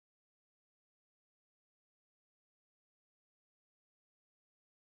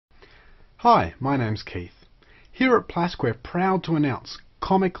Hi, my name's Keith. Here at Plask we're proud to announce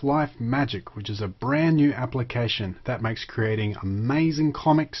Comic Life Magiq, which is a brand new application that makes creating amazing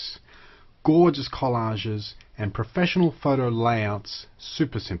comics, gorgeous collages and professional photo layouts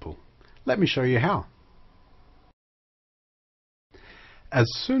super simple. Let me show you how. As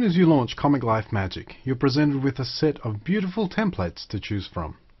soon as you launch Comic Life Magiq, you're presented with a set of beautiful templates to choose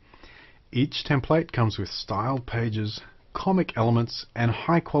from. Each template comes with styled pages, comic elements and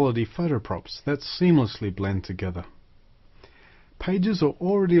high-quality photo props that seamlessly blend together. Pages are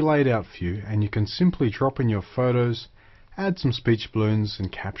already laid out for you and you can simply drop in your photos, add some speech balloons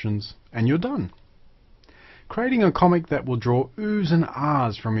and captions, and you're done. Creating a comic that will draw oohs and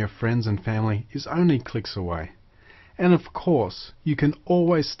ahs from your friends and family is only clicks away. And of course, you can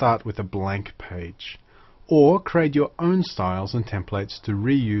always start with a blank page, or create your own styles and templates to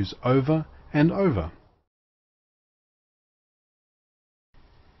reuse over and over.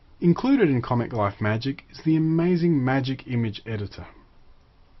 Included in Comic Life Magiq is the amazing Magiq image editor.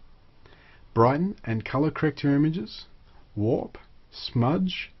 Brighten and color correct your images, warp,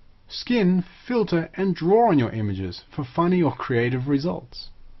 smudge, skin, filter and draw on your images for funny or creative results.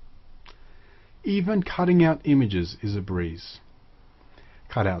 Even cutting out images is a breeze.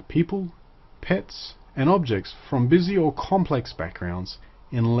 Cut out people, pets and objects from busy or complex backgrounds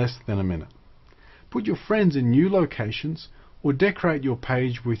in less than a minute. Put your friends in new locations or decorate your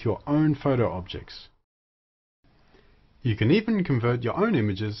page with your own photo objects. You can even convert your own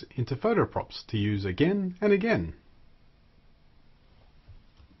images into photo props to use again and again.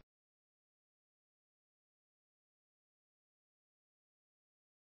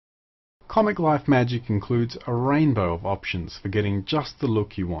 Comic Life Magiq includes a rainbow of options for getting just the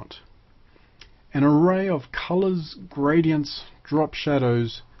look you want. An array of colors, gradients, drop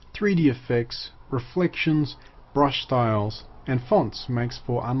shadows, 3D effects, reflections, brush styles, and fonts makes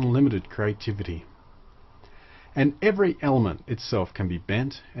for unlimited creativity. And every element itself can be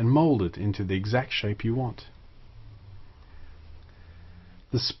bent and molded into the exact shape you want.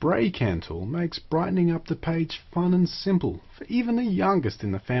 The spray can tool makes brightening up the page fun and simple for even the youngest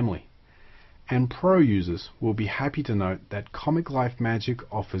in the family. And pro users will be happy to note that Comic Life Magiq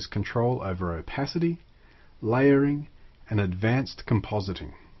offers control over opacity, layering, and advanced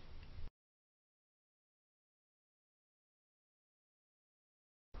compositing.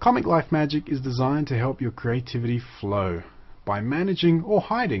 Comic Life Magiq is designed to help your creativity flow by managing or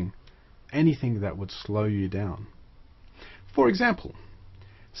hiding anything that would slow you down. For example,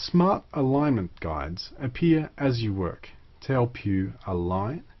 smart alignment guides appear as you work to help you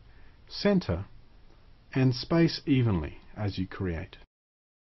align, center, and space evenly as you create.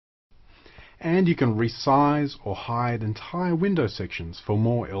 And you can resize or hide entire window sections for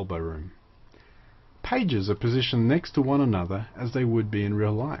more elbow room. Pages are positioned next to one another as they would be in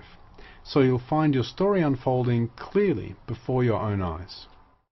real life, so you'll find your story unfolding clearly before your own eyes.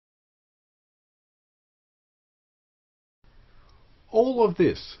 All of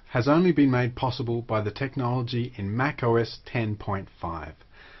this has only been made possible by the technology in macOS 10.5.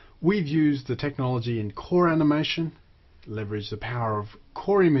 We've used the technology in core animation, leveraged the power of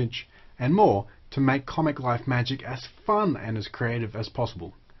core image, and more to make Comic Life Magiq as fun and as creative as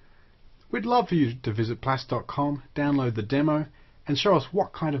possible. We'd love for you to visit plask.com, download the demo, and show us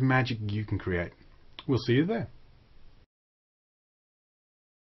what kind of magic you can create. We'll see you there.